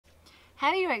How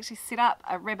do you actually set up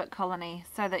a rabbit colony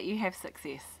so that you have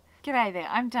success? G'day there,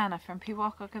 I'm Dana from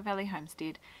Pewakaca Valley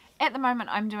Homestead. At the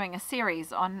moment I'm doing a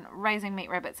series on raising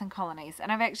meat rabbits in colonies,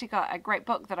 and I've actually got a great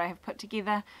book that I have put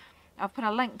together. I've put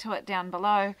a link to it down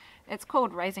below. It's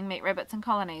called Raising Meat Rabbits in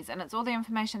Colonies, and it's all the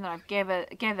information that I've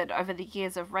gathered over the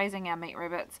years of raising our meat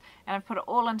rabbits, and I've put it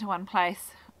all into one place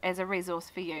as a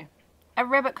resource for you. A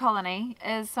rabbit colony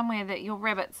is somewhere that your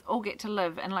rabbits all get to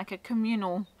live in, like a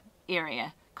communal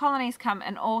area. Colonies come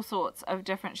in all sorts of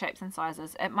different shapes and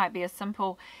sizes. It might be as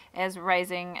simple as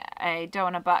raising a doe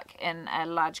and a buck in a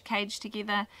large cage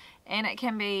together, and it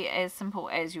can be as simple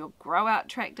as your grow out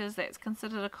tractors. That's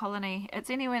considered a colony.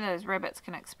 It's anywhere those rabbits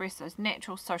can express those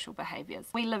natural social behaviours.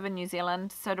 We live in New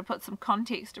Zealand, so to put some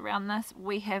context around this,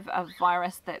 we have a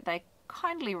virus that they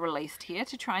kindly released here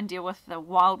to try and deal with the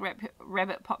wild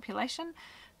rabbit population,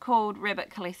 called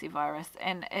rabbit calicivirus,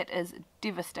 and it is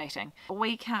devastating.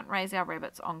 We can't raise our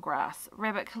rabbits on grass.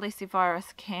 Rabbit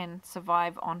calicivirus can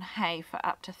survive on hay for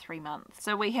up to 3 months.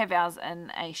 So we have ours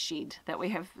in a shed that we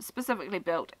have specifically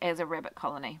built as a rabbit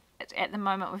colony. At the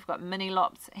moment we've got mini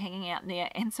lops hanging out in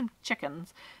there and some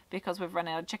chickens because we've run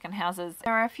out of chicken houses.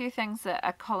 There are a few things that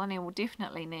a colony will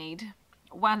definitely need.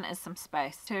 One is some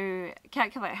space. To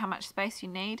calculate how much space you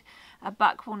need, a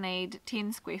buck will need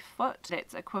 10 square foot,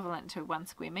 that's equivalent to 1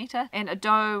 square metre, and a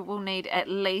doe will need at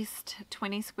least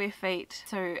 20 square feet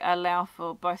to allow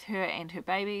for both her and her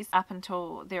babies up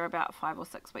until they're about 5 or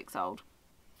 6 weeks old.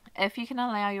 If you can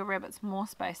allow your rabbits more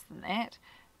space than that,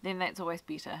 then that's always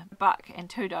better. A buck and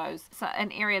 2 does, so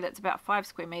an area that's about 5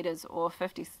 square metres or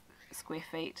 50 square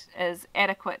feet is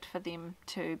adequate for them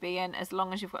to be in, as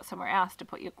long as you've got somewhere else to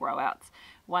put your grow outs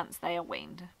once they are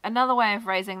weaned. Another way of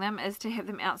raising them is to have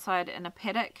them outside in a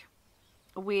paddock,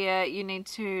 where you need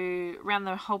to, around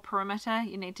the whole perimeter,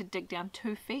 you need to dig down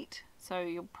 2 feet. So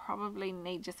you'll probably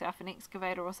need yourself an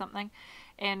excavator or something,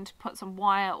 and put some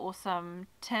wire or some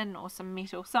tin or some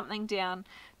metal, something down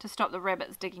to stop the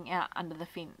rabbits digging out under the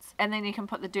fence. And then you can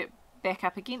put the dirt back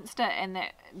up against it, and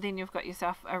then you've got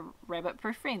yourself a rabbit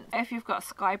proof fence. If you've got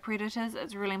sky predators,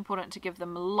 it's really important to give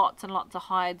them lots and lots of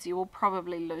hides. You will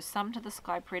probably lose some to the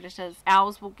sky predators.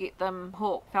 Owls will get them,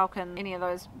 hawk, falcon, any of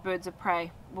those birds of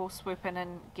prey will swoop in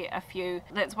and get a few.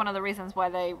 That's one of the reasons why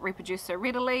they reproduce so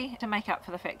readily, to make up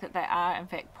for the fact that they are in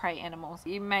fact prey animals.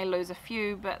 You may lose a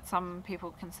few, but some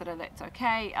people consider that's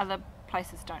okay. Other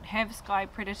places don't have sky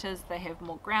predators, they have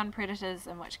more ground predators,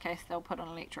 in which case they'll put an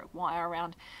electric wire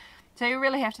around. So you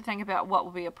really have to think about what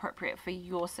will be appropriate for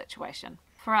your situation.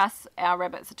 For us, our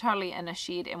rabbits are totally in a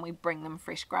shed, and we bring them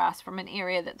fresh grass from an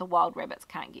area that the wild rabbits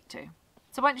can't get to.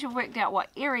 So once you've worked out what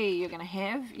area you're going to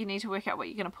have, you need to work out what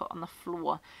you're going to put on the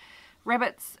floor.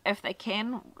 Rabbits, if they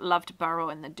can, love to burrow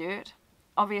in the dirt.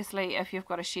 Obviously, if you've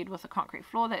got a shed with a concrete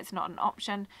floor, that's not an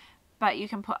option, but you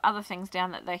can put other things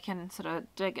down that they can sort of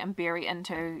dig and bury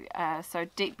into, so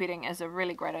deep bedding is a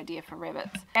really great idea for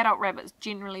rabbits. Adult rabbits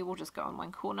generally will just go in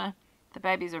one corner. The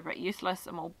babies are a bit useless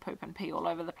and will poop and pee all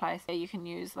over the place. You can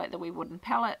use like the wee wooden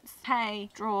pallets, hay,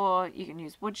 straw, you can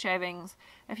use wood shavings.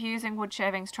 If you're using wood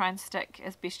shavings, try and stick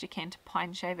as best you can to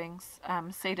pine shavings.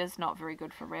 Cedar's not very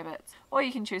good for rabbits. Or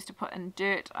you can choose to put in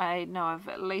dirt. I know of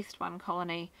at least one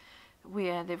colony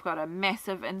where they've got a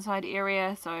massive inside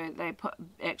area, so they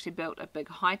actually built a big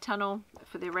high tunnel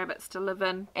for their rabbits to live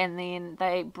in, and then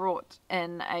they brought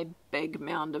in a big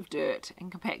mound of dirt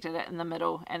and compacted it in the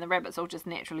middle, and the rabbits all just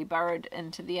naturally burrowed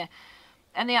into there.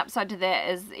 And the upside to that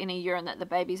is any urine that the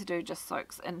babies do just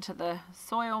soaks into the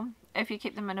soil. If you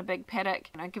keep them in a big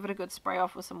paddock, give it a good spray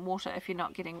off with some water if you're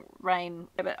not getting rain.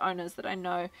 Rabbit owners that I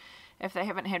know, if they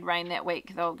haven't had rain that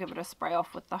week, they'll give it a spray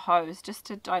off with the hose just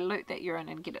to dilute that urine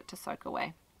and get it to soak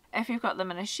away. If you've got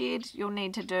them in a shed, you'll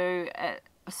need to do a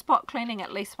spot cleaning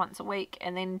at least once a week,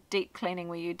 and then deep cleaning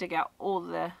where you dig out all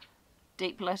the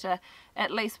deep litter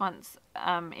at least once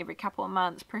every couple of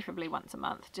months, preferably once a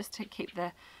month, just to keep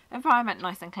the environment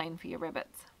nice and clean for your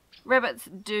rabbits. Rabbits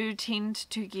do tend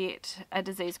to get a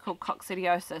disease called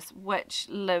coccidiosis, which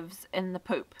lives in the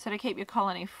poop. So to keep your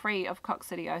colony free of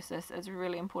coccidiosis, it's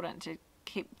really important to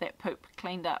keep that poop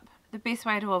cleaned up. The best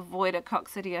way to avoid a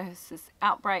coccidiosis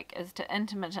outbreak is to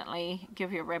intermittently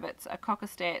give your rabbits a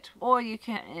coccostat, or you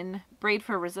can breed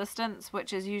for resistance,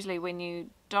 which is usually when you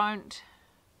don't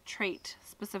treat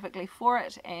specifically for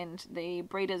it, and the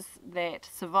breeders that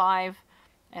survive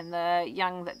and the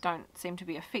young that don't seem to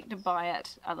be affected by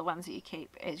it are the ones that you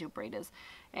keep as your breeders.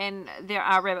 And there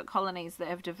are rabbit colonies that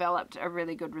have developed a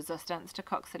really good resistance to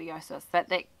coccidiosis, but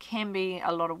that can be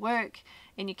a lot of work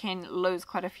and you can lose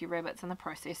quite a few rabbits in the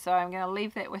process. So I'm going to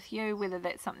leave that with you, whether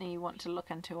that's something you want to look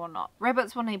into or not.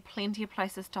 Rabbits will need plenty of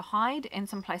places to hide and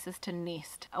some places to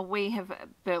nest. We have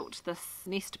built this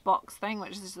nest box thing,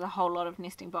 which is just a whole lot of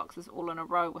nesting boxes all in a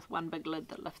row with one big lid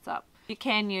that lifts up. You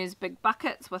can use big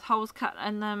buckets with holes cut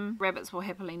in them. Rabbits will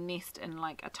happily nest in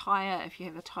like a tyre. If you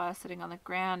have a tyre sitting on the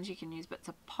ground, you can use bits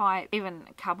of pipe, even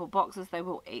cardboard boxes. They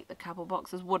will eat the cardboard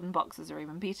boxes. Wooden boxes are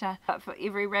even better. But for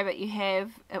every rabbit you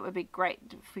have, it would be great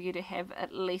for you to have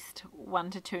at least 1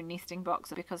 to 2 nesting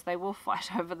boxes, because they will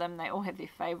fight over them. They all have their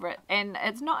favourite, and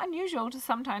it's not unusual to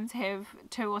sometimes have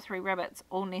 2 or 3 rabbits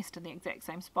all nest in the exact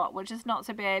same spot, which is not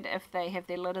so bad if they have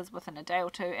their litters within a day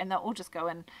or two, and they'll all just go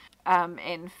in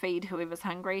and feed whoever's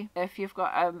hungry. If you've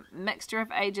got a mixture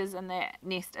of ages in that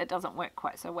nest, it doesn't work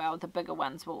quite so well. The bigger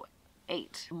ones will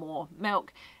eat more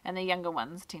milk and the younger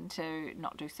ones tend to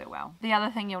not do so well. The other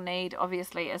thing you'll need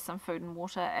obviously is some food and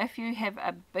water. If you have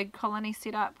a big colony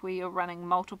set up where you're running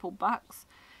multiple bucks,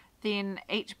 then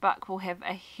each buck will have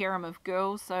a harem of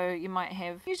girls, so you might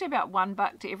have usually about 1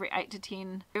 buck to every 8 to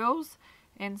 10 girls.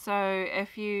 And so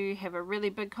if you have a really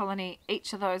big colony,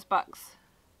 each of those bucks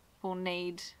will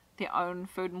need their own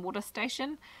food and water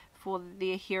station for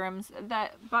their harems.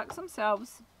 The bucks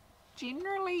themselves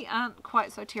generally aren't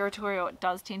quite so territorial. It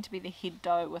does tend to be the head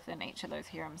doe within each of those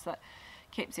harems that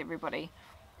keeps everybody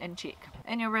in check.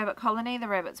 In your rabbit colony, the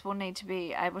rabbits will need to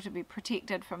be able to be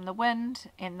protected from the wind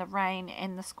and the rain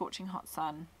and the scorching hot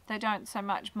sun. They don't so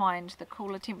much mind the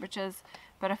cooler temperatures,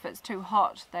 but if it's too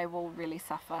hot, they will really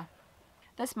suffer.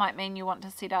 This might mean you want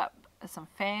to set up some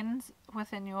fans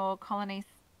within your colony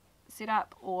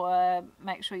setup, or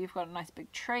make sure you've got a nice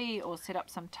big tree, or set up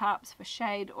some tarps for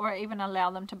shade, or even allow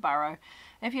them to burrow.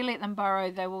 If you let them burrow,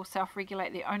 they will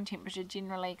self-regulate their own temperature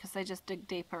generally, because they just dig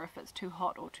deeper if it's too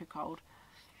hot or too cold.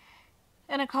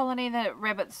 In a colony, the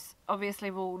rabbits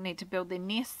obviously will need to build their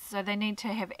nests, so they need to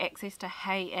have access to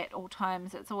hay at all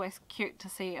times. It's always cute to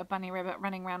see a bunny rabbit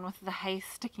running around with the hay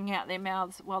sticking out their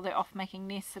mouths while they're off making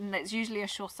nests, and that's usually a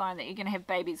sure sign that you're going to have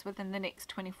babies within the next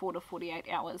 24 to 48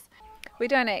 hours. We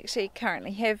don't actually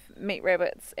currently have meat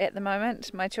rabbits at the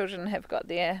moment. My children have got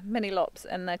their mini lops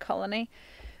in the colony.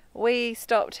 We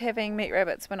stopped having meat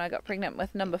rabbits when I got pregnant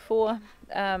with number 4.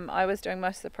 I was doing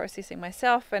most of the processing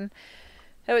myself, and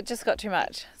it just got too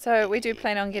much. So we do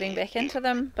plan on getting back into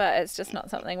them, but it's just not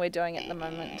something we're doing at the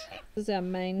moment. This is our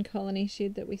main colony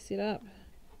shed that we set up.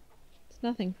 It's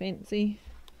nothing fancy.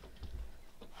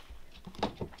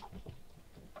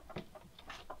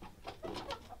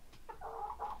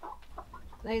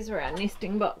 These are our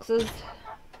nesting boxes.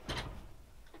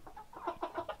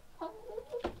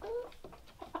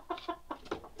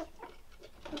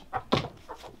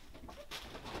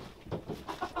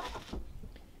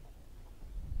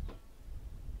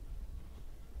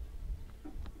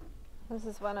 This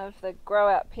is one of the grow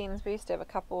out pens. We used to have a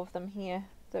couple of them here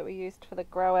that we used for the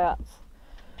grow outs.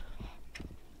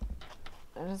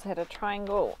 I just had a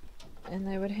triangle and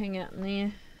they would hang out in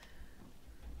there.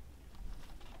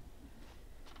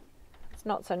 It's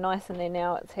not so nice in there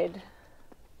now. It's had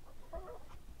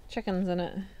chickens in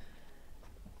it.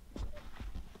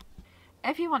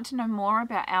 If you want to know more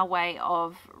about our way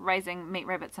of raising meat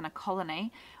rabbits in a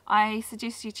colony, I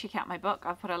suggest you check out my book.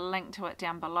 I've put a link to it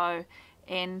down below,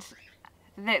 and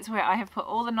that's where I have put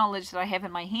all the knowledge that I have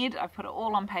in my head. I've put it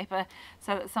all on paper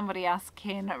so that somebody else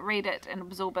can read it and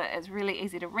absorb it. It's really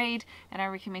easy to read, and I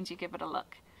recommend you give it a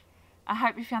look. I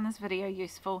hope you found this video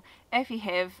useful. If you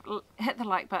have, hit the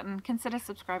like button, consider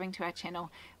subscribing to our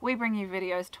channel. We bring you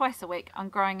videos twice a week on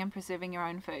growing and preserving your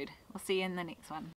own food. We'll see you in the next one.